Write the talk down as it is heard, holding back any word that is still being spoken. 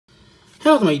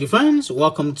Hello my YouTube friends,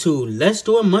 welcome to Let's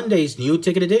Do It Monday's new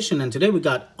ticket edition, and today we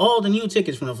got all the new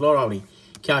tickets from the Florida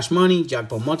Cash Money,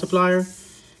 Jackpot Multiplier,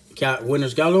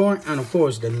 Winners Galore, and of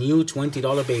course the new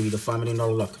 $20 baby, the $5 million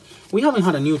luck. We haven't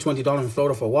had a new $20 in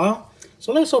Florida for a while,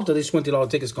 so let's hope that these $20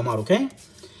 tickets come out, okay?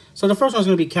 So the first one's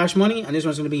going to be Cash Money, and this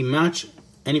one's going to be match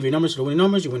any of your numbers to the winning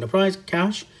numbers. You win the prize,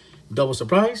 cash, double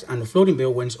surprise, and the floating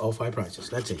bill wins all 5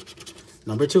 prizes. That's it.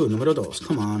 Number 2, numero dos,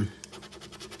 come on.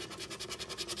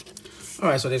 All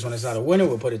right, so this one is not a winner.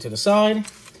 We'll put it to the side.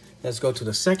 Let's go to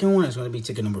the second one. It's going to be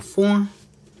ticket number 4.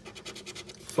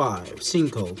 5,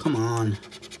 cinco, come on.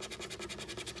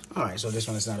 All right, so this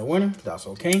one is not a winner. That's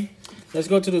okay. Let's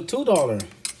go to the $2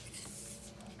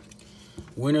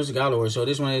 Winners Galore. So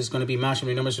this one is going to be matching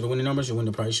the numbers to the winning numbers. You win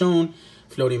the prize shown.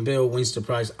 Floating bill wins the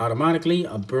prize automatically.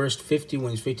 A burst 50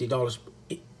 wins $50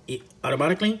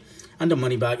 automatically. And the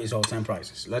money bag is all 10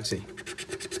 prizes. Let's see.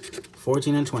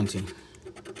 14 and 20.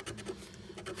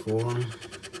 4.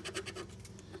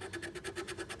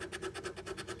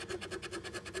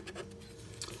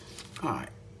 All right,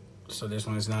 so this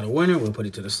one is not a winner. We'll put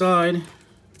it to the side.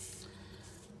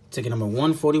 Ticket number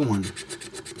 141.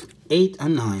 8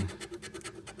 and 9.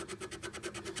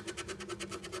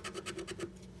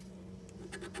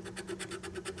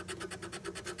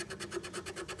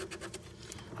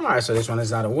 All right, so this one is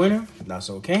not a winner.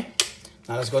 That's okay.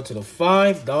 Now let's go to the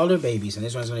 $5 babies, and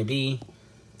this one's going to be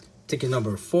ticket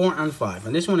number 4 and 5.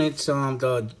 And this one, it's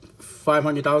the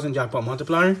 500,000 jackpot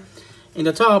multiplier. In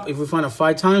the top, if we find it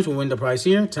 5 times, we win the prize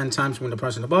here. 10 times, we win the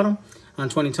prize in the bottom. And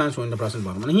 20 times, we win the prize in the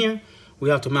bottom. And here, we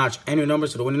have to match any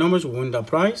numbers to the winning numbers. We win the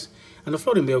prize. And the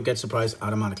floating bill gets the prize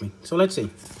automatically. So let's see.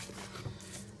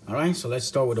 All right, so let's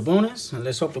start with the bonus. And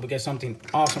let's hope that we get something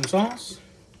awesome sauce.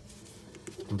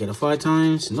 We get a 5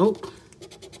 times, nope.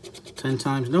 10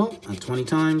 times, nope. And 20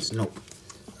 times, nope.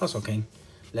 That's okay.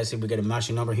 Let's see if we get a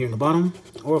matching number here in the bottom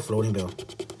or a floating bill.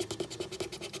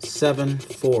 7,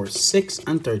 4, 6,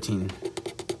 and 13.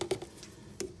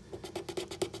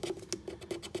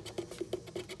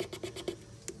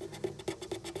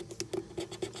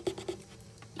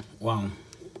 Wow.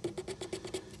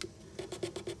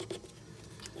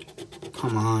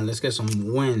 Come on, let's get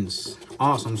some wins.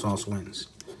 Awesome sauce wins.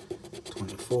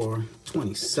 24,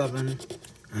 27,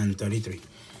 and 33.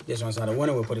 This one's not a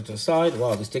winner. We'll put it to the side.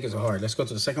 Wow, these tickets are hard. Let's go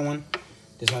to the second one.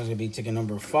 This one's going to be ticket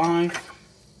number 5.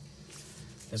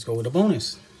 Let's go with the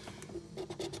bonus.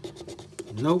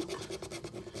 Nope.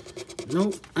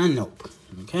 Nope. And nope.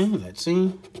 Okay, let's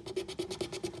see.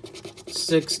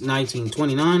 6, 19,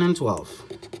 29, and 12.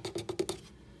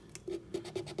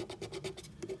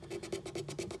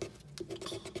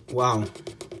 Wow.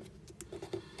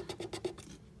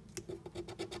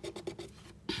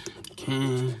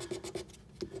 Okay.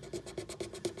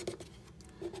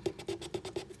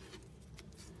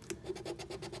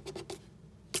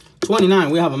 29,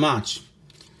 we have a match.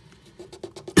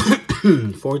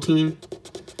 14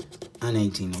 and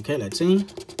 18. Okay, let's see.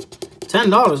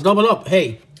 $10, double up.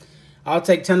 Hey, I'll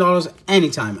take $10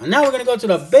 anytime. And now we're going to go to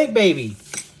the big baby.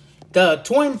 The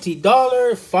 $20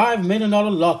 $5 million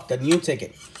luck, the new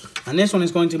ticket. And this one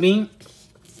is going to be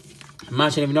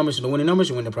matching every numbers to the winning numbers.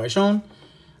 You win the prize shown.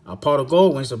 A pot of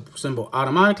gold wins the symbol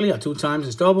automatically. 2 times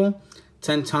it's double.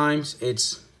 10 times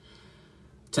it's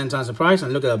 10 times the price.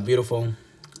 And look at that beautiful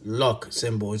luck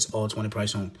symbol. It's all 20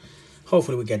 price on.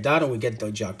 Hopefully we get that or we get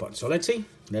the jackpot. So let's see.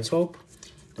 Let's hope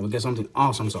that we get something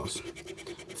awesome sauce.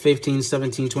 15,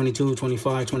 17, 22,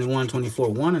 25, 21, 24,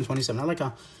 1, and 27. I like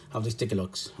how this ticket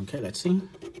looks. Okay, let's see.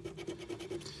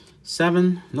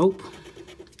 7, nope.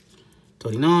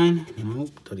 39,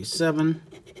 nope. 37,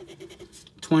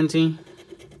 20,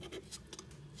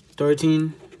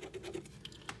 13,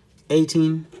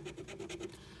 18,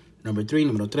 number 3,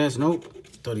 numero 3, nope.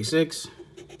 36,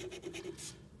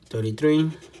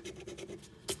 33,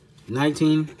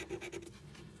 19,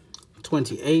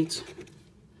 28,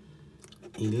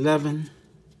 11,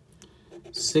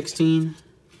 16,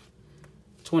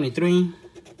 23,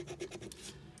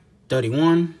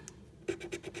 31,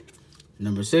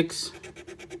 number 6,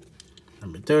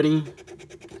 number 30,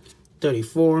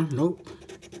 34, nope,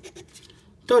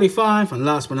 35, and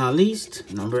last but not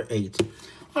least, number 8.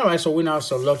 All right, so we're now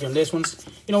so lucky on this ones.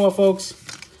 You know what, folks?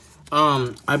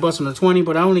 I bought some of the 20,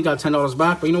 but I only got $10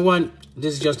 back. But you know what?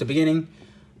 This is just the beginning.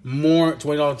 More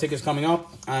 $20 tickets coming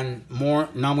up and more.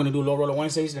 Now I'm going to do Low Roller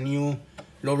Wednesdays, the new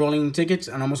low rolling tickets.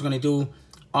 And I'm also going to do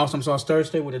Awesome Sauce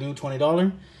Thursday with a new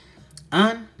 $20.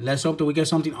 And let's hope that we get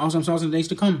something awesome sauce in the days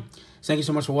to come. Thank you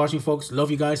so much for watching, folks.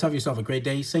 Love you guys. Have yourself a great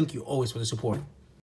day. Thank you always for the support.